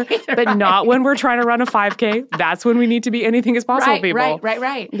another, but not when we're trying to run a 5K. That's when we need to be anything is possible, people.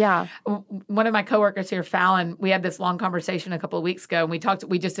 Right. Yeah. One of my coworkers here, Fallon, we had this long conversation a couple of weeks ago, and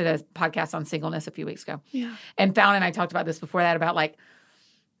we just did a podcast on singleness a few weeks ago. Yeah. And Fallon and I talked about this before that, about like,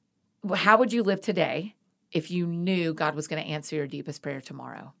 how would you live today if you knew God was going to answer your deepest prayer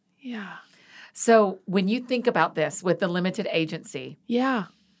tomorrow? Yeah. So when you think about this with the limited agency,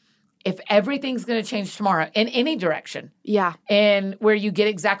 if everything's going to change tomorrow in any direction, and where you get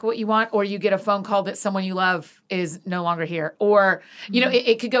exactly what you want, or you get a phone call that someone you love is no longer here, or,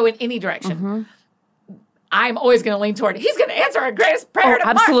 it could go in any direction. I'm always going to lean toward, he's going to answer our greatest prayer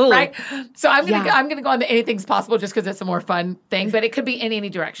tomorrow, absolutely. right? So I'm going to go on the anything's possible just because it's a more fun thing, but it could be in any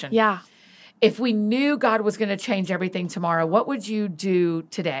direction. Yeah. If we knew God was going to change everything tomorrow, what would you do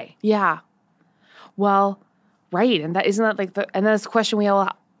today? Yeah. Well, right. And that's a question we all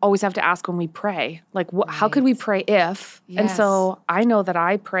always have to ask when we pray. Like, how could we pray if? Yes. And so I know that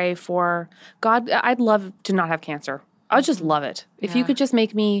I pray for God. I'd love to not have cancer. I would just love it. If you could just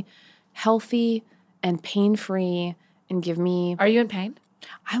make me healthy and pain-free and give me... Are you in pain?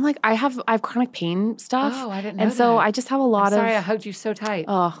 I have chronic pain stuff. Oh, I didn't know And so that. I just have a lot Sorry, I hugged you so tight.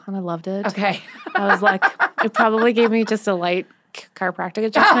 Oh, and I loved it. Okay. I was like, it probably gave me just a light chiropractic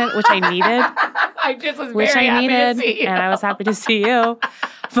adjustment, which I needed. I just was Which very I happy needed, to see you. and I was happy to see you.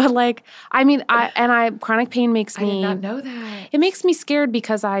 But like, I mean, chronic pain makes I did me. not know that. It makes me scared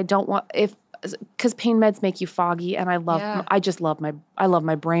because I don't want because pain meds make you foggy, and I just love my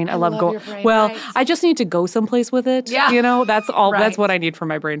brain. I love love your brain, well, right. I just need to go someplace with it. Yeah. You know, that's all. Right. That's what I need for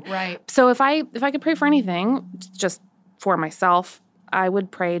my brain. Right. So if I could pray for anything, just for myself, I would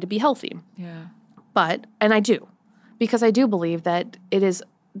pray to be healthy. Yeah. And I do, because I do believe that it is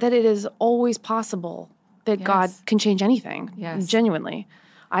always possible that God can change anything. Yes. Genuinely.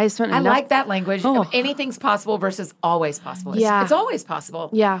 I like that language. Oh. Anything's possible versus always possible. Yeah. It's always possible.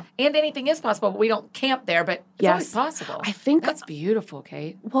 Yeah. And anything is possible, but we don't camp there, but it's always possible. I think that's beautiful,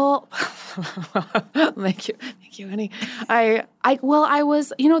 Kate. Well, thank you, honey. I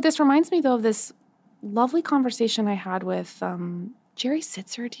was, this reminds me though of this lovely conversation I had with Jerry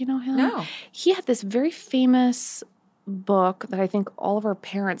Sitzer. Do you know him? No. He had this very famous book that I think all of our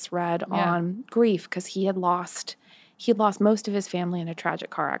parents read on grief, because he had lost most of his family in a tragic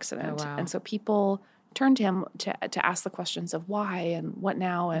car accident. Oh, wow. And so people turned to him to ask the questions of why and what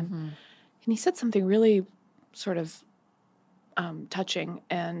now. And he said something really sort of touching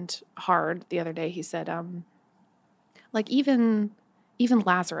and hard the other day. He said, like even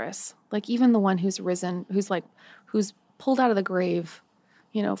Lazarus, like even the one who's risen, who's pulled out of the grave,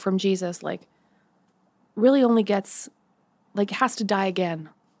 from Jesus, like really only gets, like has to die again.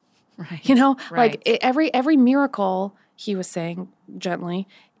 Right. Like every miracle, he was saying gently,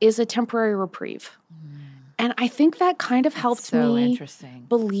 is a temporary reprieve. And I think that kind of helped me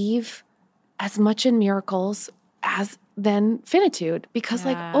believe as much in miracles as then finitude, because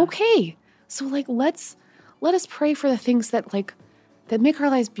okay, so like let us pray for the things that make our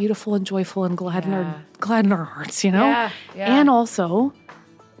lives beautiful and joyful and glad in our hearts, Yeah. And also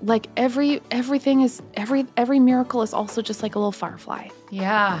like every miracle is also just like a little firefly.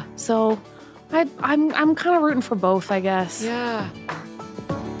 Yeah. So I'm kind of rooting for both, I guess. Yeah.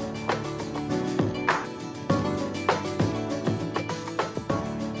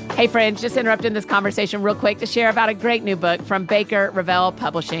 Hey friends, just interrupting this conversation real quick to share about a great new book from Baker Revell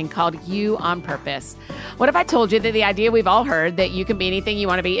Publishing called You on Purpose. What if I told you that the idea we've all heard that you can be anything you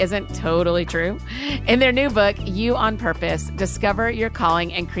want to be isn't totally true? In their new book, You on Purpose, Discover Your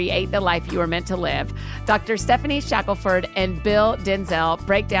Calling and Create the Life You Are Meant to Live, Dr. Stephanie Shackelford and Bill Denzel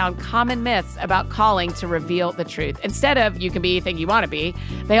break down common myths about calling to reveal the truth. Instead of you can be anything you want to be,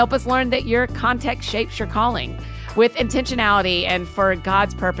 they help us learn that your context shapes your calling. With intentionality and for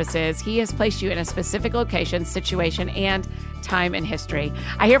God's purposes, He has placed you in a specific location, situation, and time in history.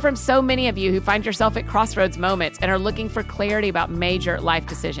 I hear from so many of you who find yourself at crossroads moments and are looking for clarity about major life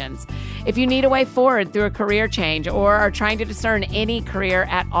decisions. If you need a way forward through a career change or are trying to discern any career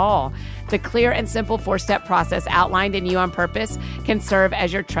at all, the clear and simple 4-step process outlined in You on Purpose can serve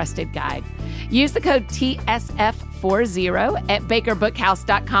as your trusted guide. Use the code TSF40 at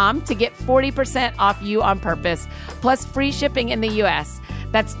bakerbookhouse.com to get 40% off You on Purpose, plus free shipping in the U.S.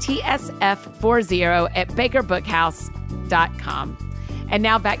 That's TSF40 at bakerbookhouse.com. And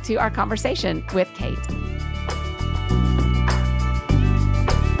now back to our conversation with Kate.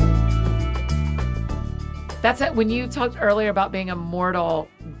 That's it. When you talked earlier about being immortal,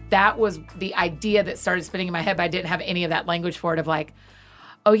 that was the idea that started spinning in my head, but I didn't have any of that language for it of like,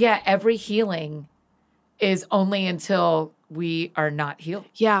 oh yeah, every healing is only until we are not healed.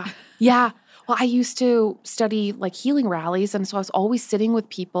 Yeah. Yeah. Well, I used to study like healing rallies, and so I was always sitting with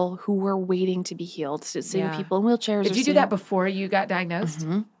people who were waiting to be healed, sitting with people in wheelchairs. Did you do that before you got diagnosed?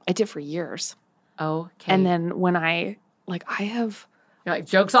 Mm-hmm. I did for years. Oh, okay. And then when I have... You're like,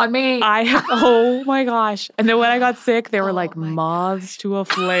 joke's on me. Oh my gosh. And then when I got sick, they were like moths to a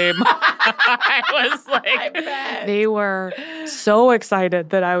flame. I was like, they were so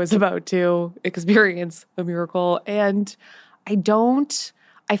excited that I was about to experience a miracle. And I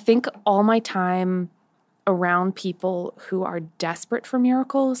think all my time around people who are desperate for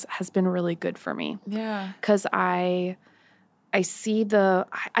miracles has been really good for me. Yeah. Because I see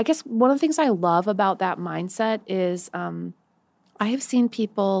I guess one of the things I love about that mindset is, I have seen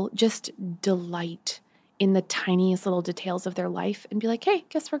people just delight in the tiniest little details of their life and be like, hey,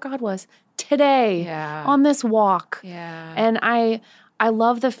 guess where God was today on this walk? Yeah. And I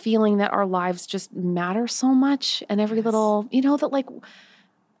love the feeling that our lives just matter so much, and every little, that like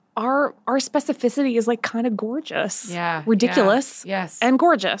our specificity is like kind of gorgeous. Yeah. Ridiculous. Yeah. Yes. And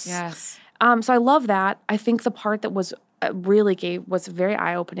gorgeous. Yes. So I love that. I think the part that was very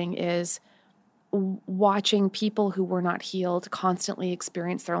eye-opening is watching people who were not healed constantly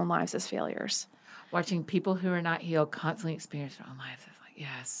experience their own lives as failures. Watching people who are not healed constantly experience their own lives. It's like,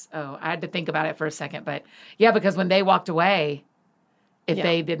 yes. Oh, I had to think about it for a second. But yeah, because when they walked away, if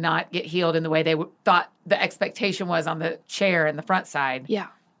they did not get healed in the way they thought the expectation was on the chair in the front side. Yeah.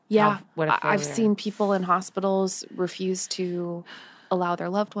 Yeah. I've failure. seen people in hospitals refuse to allow their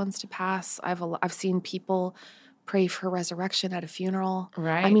loved ones to pass. I've seen people pray for resurrection at a funeral.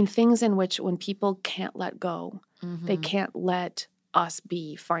 Right. I mean, things in which when people can't let go, they can't let us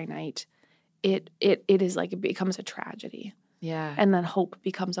be finite. It is like it becomes a tragedy. Yeah. And then hope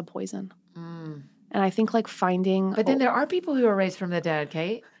becomes a poison. And I think like finding But then there are people who are raised from the dead,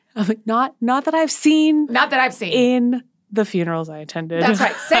 Kate. not that I've seen. Not that I've seen. In the funerals I attended. That's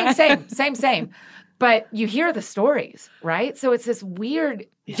right. Same. But you hear the stories, right? So it's this weird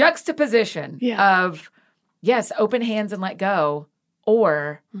juxtaposition of, yes, open hands and let go,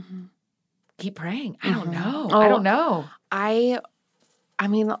 or keep praying. I don't know. I don't know. I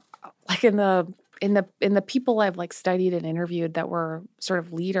mean, like in the people I've like studied and interviewed that were sort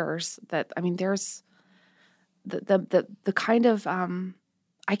of leaders, that I mean, there's the kind of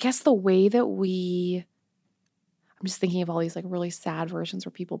I guess the way that I'm just thinking of all these like really sad versions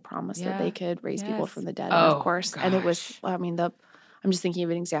where people promised that they could raise people from the dead. And of course, and it was, I mean, I'm just thinking of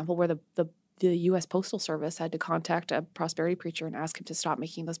an example where the U.S. Postal Service had to contact a prosperity preacher and ask him to stop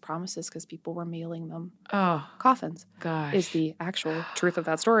making those promises because people were mailing them coffins. Gosh. Is the actual truth of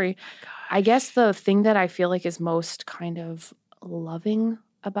that story. I guess the thing that I feel like is most kind of loving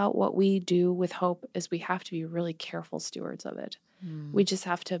about what we do with hope is we have to be really careful stewards of it. We just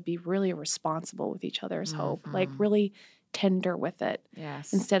have to be really responsible with each other's hope, like really tender with it.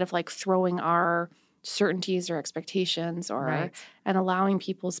 Yes. Instead of like throwing our certainties or expectations and allowing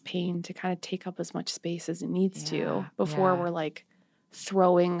people's pain to kind of take up as much space as it needs to before we're like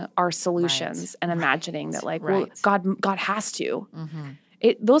throwing our solutions and imagining that like, well, God has to.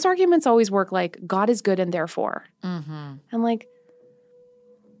 Those arguments always work like God is good and therefore. And like,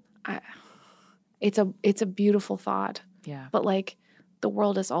 it's a beautiful thought. Yeah. But like the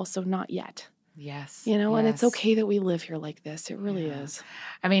world is also not yet. Yes. You know, and it's okay that we live here like this. It really is.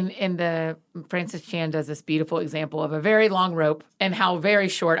 I mean, Francis Chan does this beautiful example of a very long rope and how very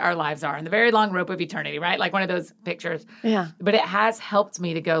short our lives are, and the very long rope of eternity, right? Like one of those pictures. Yeah. But it has helped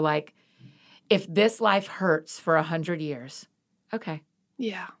me to go like, if this life hurts for 100 years, okay.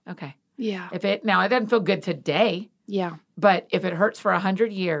 Yeah. Okay. Yeah. It doesn't feel good today. Yeah. But if it hurts for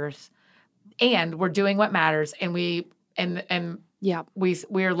 100 years and we're doing what matters and we're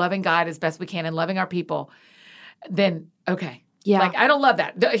loving God as best we can and loving our people, then okay. Yeah. Like, I don't love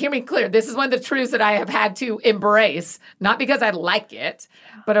that. Hear me clear. This is one of the truths that I have had to embrace, not because I like it,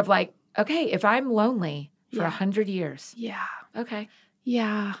 but of like, okay, if I'm lonely for 100 years. Yeah. Okay.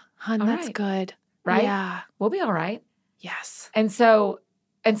 Yeah. Hun, that's good. Right? Yeah. We'll be all right. Yes. And so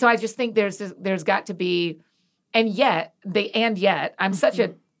I just think there's got to be, I'm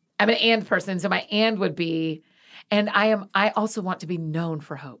I'm an and person. So my and would be, and I also want to be known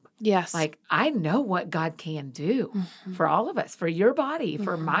for hope. Yes. Like, I know what God can do for all of us, for your body,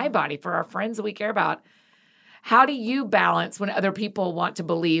 for my body, for our friends that we care about. How do you balance when other people want to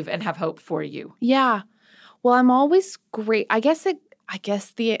believe and have hope for you? Yeah. Well, I'm always great. I guess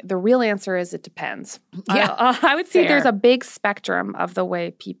the real answer is it depends. Yeah. I would say Fair. there's a big spectrum of the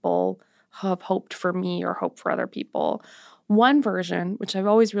way people have hoped for me or hope for other people. One version, which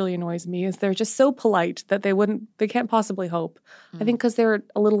always really annoys me, is they're just so polite that they can't possibly hope. I think because they're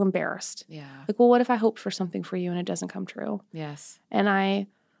a little embarrassed. Yeah. Like, well, what if I hoped for something for you and it doesn't come true? Yes. And I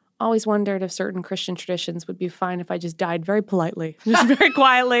always wondered if certain Christian traditions would be fine if I just died very politely, just very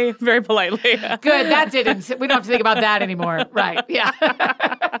quietly, very politely. Good. We don't have to think about that anymore. Right. Yeah.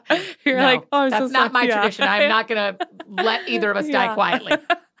 You're like, oh, that's not my tradition. I'm not going to let either of us die quietly.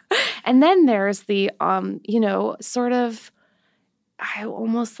 And then there's the, sort of, I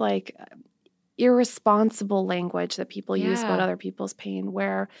almost like irresponsible language that people use about other people's pain,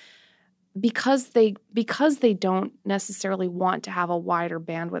 where because they don't necessarily want to have a wider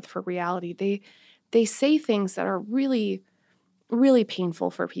bandwidth for reality, they say things that are really, really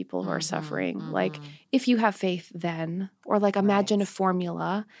painful for people who are suffering. Like, if you have faith, then, or like imagine a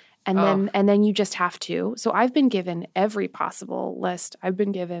formula. And then you just have to. So I've been given every possible list. I've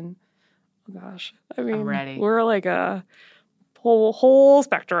been given, I'm ready. We're like a whole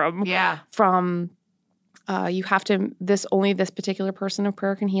spectrum. Yeah. From you have to, only this particular person of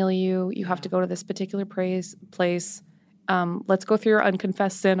prayer can heal you. You have to go to this particular place. let's go through your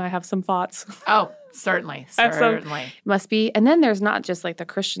unconfessed sin. I have some thoughts. Oh, certainly. Must be. And then there's not just like the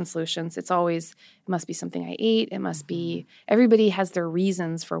Christian solutions. It's always, it must be something I ate. It must be, everybody has their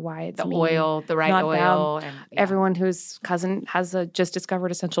reasons for why it's the me, oil, the right oil. And everyone whose cousin has just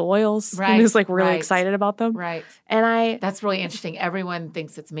discovered essential oils right, and is like really excited about them. Right. And that's really interesting. Everyone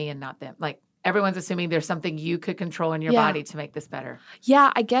thinks it's me and not them. Like everyone's assuming there's something you could control in your body to make this better.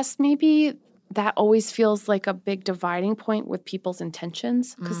 Yeah. I guess maybe that always feels like a big dividing point with people's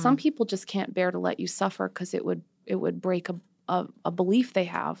intentions, because some people just can't bear to let you suffer because it would break a belief they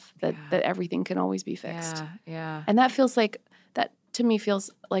have that everything can always be fixed. Yeah. And that feels like, that to me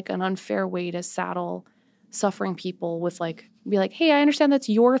feels like an unfair way to saddle suffering people with like, be like, hey, I understand that's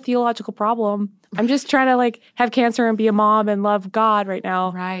your theological problem. I'm just trying to like have cancer and be a mom and love God right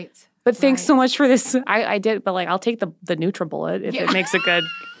now. Right. But thanks so much for this. I did, but like, I'll take the NutriBullet if it makes it good.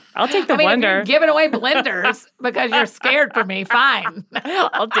 I'll take the blender. If you're giving away blenders because you're scared for me, fine.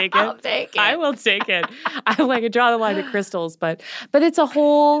 I'll take it. I'll take it. I will take it. I like draw the line at crystals, but it's a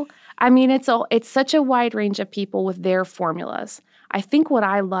whole. I mean, it's such a wide range of people with their formulas. I think what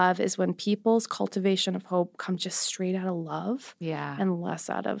I love is when people's cultivation of hope comes just straight out of love, and less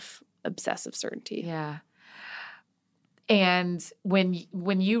out of obsessive certainty. Yeah. And when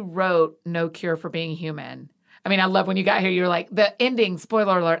you wrote "No Cure for Being Human," I mean, I love when you got here, you were like, the ending,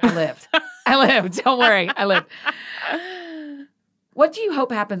 spoiler alert, I lived. I lived. Don't worry. I lived. What do you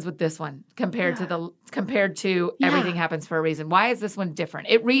hope happens with this one compared to Everything Happens for a Reason? Why is this one different?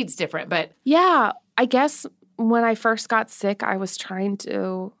 It reads different, but. Yeah, I guess when I first got sick, I was trying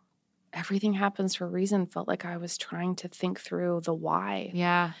to, Everything Happens for a Reason felt like I was trying to think through the why.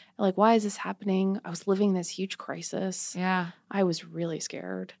 Yeah. Like, why is this happening? I was living this huge crisis. Yeah. I was really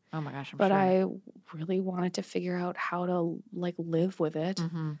scared. Oh my gosh, But I really wanted to figure out how to like live with it.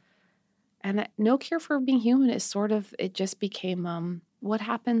 Mm-hmm. And No Cure for Being Human is sort of, it just became what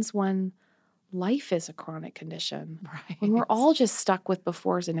happens when life is a chronic condition. Right. When we're all just stuck with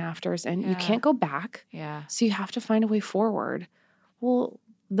befores and afters and you can't go back. Yeah. So you have to find a way forward. Well,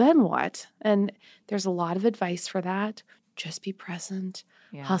 then what? And there's a lot of advice for that. Just be present,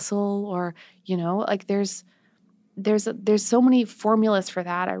 hustle, or, like there's so many formulas for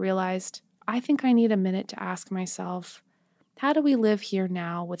that. I realized I think I need a minute to ask myself, how do we live here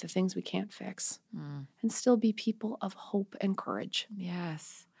now with the things we can't fix and still be people of hope and courage?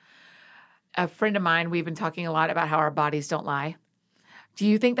 Yes. A friend of mine, we've been talking a lot about how our bodies don't lie. Do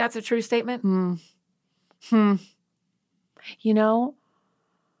you think that's a true statement? What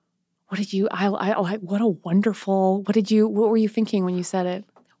did you, what were you thinking when you said it?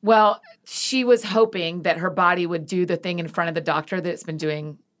 Well, she was hoping that her body would do the thing in front of the doctor that it's been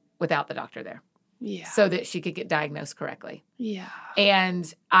doing without the doctor there. Yeah. So that she could get diagnosed correctly. Yeah.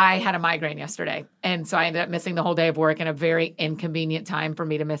 And I had a migraine yesterday. And so I ended up missing the whole day of work in a very inconvenient time for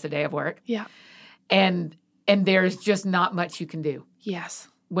me to miss a day of work. Yeah. And there's just not much you can do. Yes.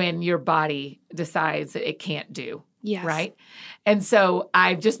 When your body decides that it can't do. Yes. Right? And so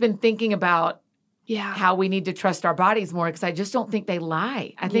I've just been thinking about how we need to trust our bodies more because I just don't think they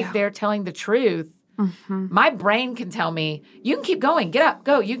lie. I think they're telling the truth. Mm-hmm. My brain can tell me, you can keep going, get up,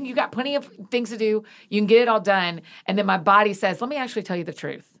 go. You got plenty of things to do. You can get it all done. And then my body says, let me actually tell you the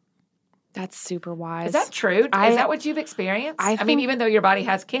truth. That's super wise. Is that true? Is that what you've experienced? I mean, even though your body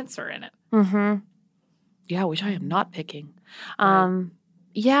has cancer in it. Mm-hmm. Yeah, which I am not picking. Right.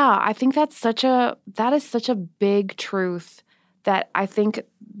 Yeah, I think that is such a big truth that I think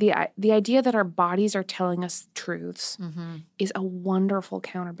the idea that our bodies are telling us truths is a wonderful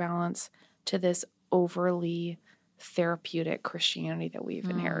counterbalance to this overly therapeutic Christianity that we've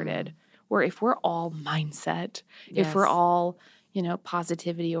inherited, where if we're all mindset, if we're all,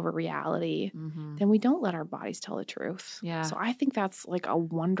 positivity over reality, then we don't let our bodies tell the truth. Yeah. So I think that's like a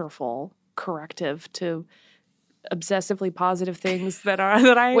wonderful corrective to obsessively positive things that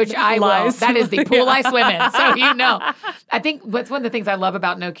I which I lies. Will. That is the pool I swim in. So I think what's one of the things I love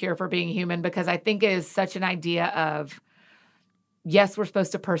about No Cure for Being Human, because I think it is such an idea of, yes, we're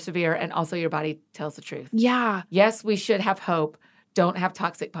supposed to persevere, and also your body tells the truth. Yeah. Yes, we should have hope. Don't have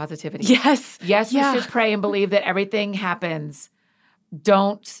toxic positivity. Yes. Yes, we should pray and believe that everything happens.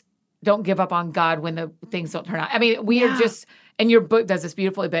 Don't give up on God when the things don't turn out. I mean, we are just, and your book does this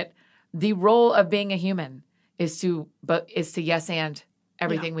beautifully, but the role of being a human is to yes and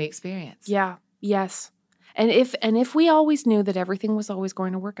everything we experience. Yeah. Yes. And if we always knew that everything was always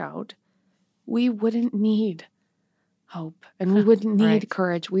going to work out, we wouldn't need hope and we wouldn't need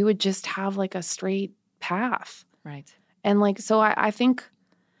courage. We would just have like a straight path. Right. And like, so I think,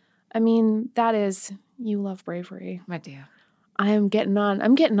 that is, you love bravery. I do. I'm getting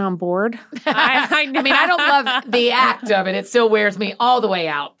on board. I mean, I don't love the act of it. It still wears me all the way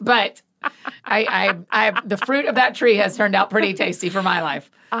out. But the fruit of that tree has turned out pretty tasty for my life.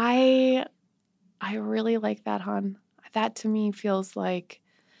 I really like that, hon. That to me feels like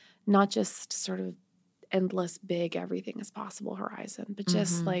not just sort of endless, big, everything is possible horizon, but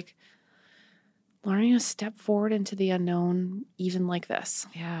just like learning to step forward into the unknown, even like this.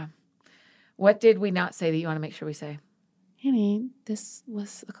 Yeah. What did we not say that you want to make sure we say? Annie, this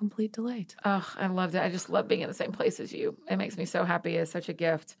was a complete delight. Oh, I loved it. I just love being in the same place as you. It makes me so happy. It's such a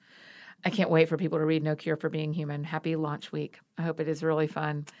gift. I can't wait for people to read No Cure for Being Human. Happy launch week. I hope it is really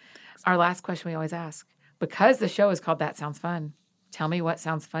fun. Our last question we always ask, because the show is called That Sounds Fun, tell me what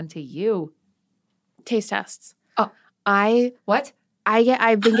sounds fun to you. Taste tests. Oh. What?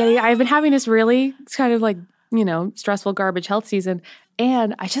 I've been having this really kind of like, stressful garbage health season.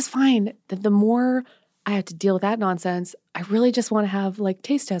 And I just find that the more I have to deal with that nonsense, I really just want to have like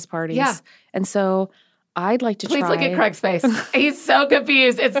taste test parties. Yeah. And so I'd like to try. Please look at Craig's face. He's so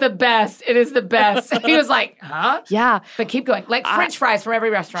confused. It's the best. It is the best. He was like, huh? Yeah. But keep going. Like French fries from every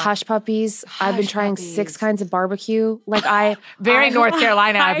restaurant. Hush puppies. I've been trying 6 kinds of barbecue. Like Very North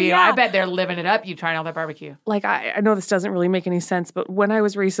Carolina of you. Yeah. I bet they're living it up. You trying all that barbecue. Like I know this doesn't really make any sense, but when I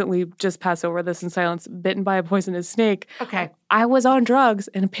was recently, just pass over this in silence, bitten by a poisonous snake. Okay. I was on drugs,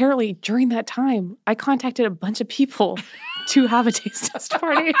 and apparently during that time, I contacted a bunch of people to have a taste test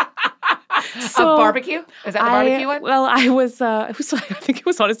party. So, barbecue? Is that the barbecue one? Well, I think it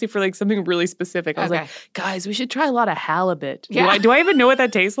was honestly for like something really specific. I was like, guys, we should try a lot of halibut. Yeah. Do I even know what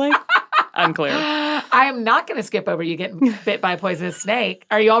that tastes like? Unclear. I am not going to skip over you getting bit by a poisonous snake.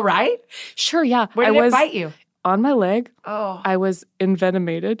 Are you all right? Sure, yeah. Where did it bite you? On my leg. Oh. I was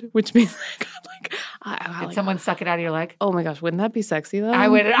envenomated, which means Did someone suck it out of your leg? Oh my gosh, wouldn't that be sexy though? I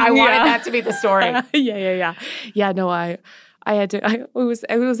wanted that to be the story. Yeah. Yeah, no, I had to. It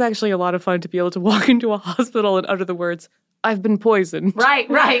was actually a lot of fun to be able to walk into a hospital and utter the words, "I've been poisoned."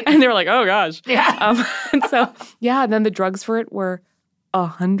 Right. And they were like, "Oh gosh." Yeah. And so and then the drugs for it were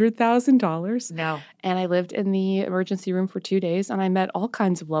 $100,000. No. And I lived in the emergency room for 2 days, and I met all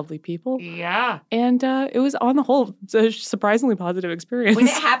kinds of lovely people. Yeah. And it was on the whole a surprisingly positive experience. When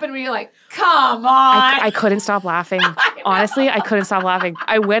it happened, were you like, "Come on"? I couldn't stop laughing. Honestly, I couldn't stop laughing.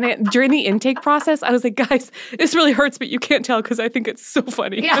 I went in during the intake process. I was like, guys, this really hurts, but you can't tell because I think it's so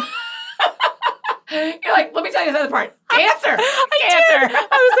funny. Yeah. You're like, let me tell you this other part. Cancer. Cancer.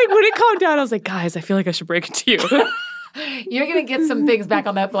 I was like, when it calmed down, I was like, guys, I feel like I should break it to you. You're going to get some things back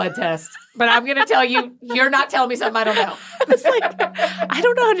on that blood test. But I'm going to tell you, you're not telling me something I don't know. It's like, I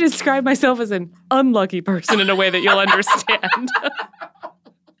don't know how to describe myself as an unlucky person in a way that you'll understand.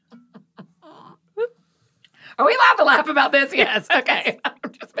 Are we allowed to laugh about this? Yes. Okay.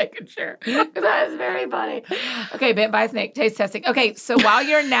 I'm just making sure. Because that is very funny. Okay, bitten by a snake, taste testing. Okay, so while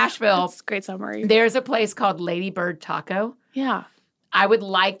you're in Nashville. That's a great summary. There's a place called Lady Bird Taco. Yeah. I would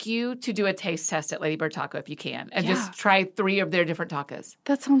like you to do a taste test at Lady Bird Taco if you can. And just try 3 of their different tacos.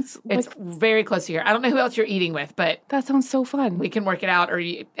 That sounds It's very close to here. I don't know who else you're eating with, but. That sounds so fun. We can work it out.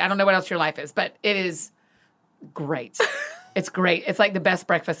 I don't know what else your life is, but it is great. It's great. It's like the best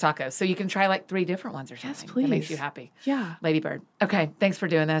breakfast tacos. So you can try like 3 different ones or something. Yes, please. That makes you happy. Yeah. Lady Bird. Okay. Thanks for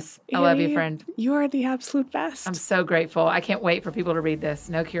doing this. I love you, friend. You are the absolute best. I'm so grateful. I can't wait for people to read this.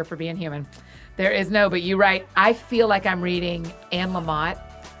 No Cure for Being Human. There is no, but you write, I feel like I'm reading Anne Lamott.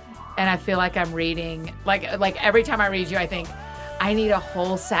 And I feel like I'm reading, like every time I read you, I think, I need a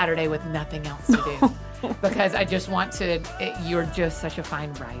whole Saturday with nothing else to do. Because I just want to, you're just such a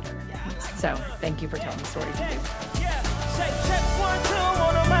fine writer. Yes. So thank you for telling the stories you do. Yeah. Check 1, 2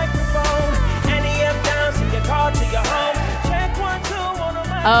 on a microphone. NEF down, send your car to your home. Check 1, 2 on a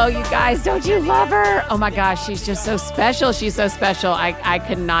microphone. Oh, you guys, don't you love her? Oh my gosh, she's just so special. She's so special. I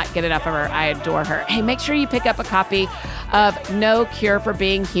could not get enough of her. I adore her. Hey, make sure you pick up a copy of No Cure for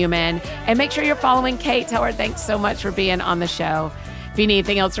Being Human. And make sure you're following Kate. Tell her thanks so much for being on the show. If you need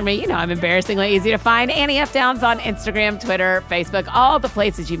anything else from me, I'm embarrassingly easy to find. Annie F. Downs on Instagram, Twitter, Facebook, all the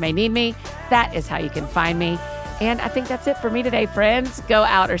places you may need me. That is how you can find me. And I think that's it for me today, friends. Go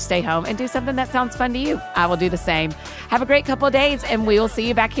out or stay home and do something that sounds fun to you. I will do the same. Have a great couple of days, and we will see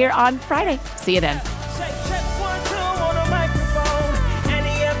you back here on Friday. See you then.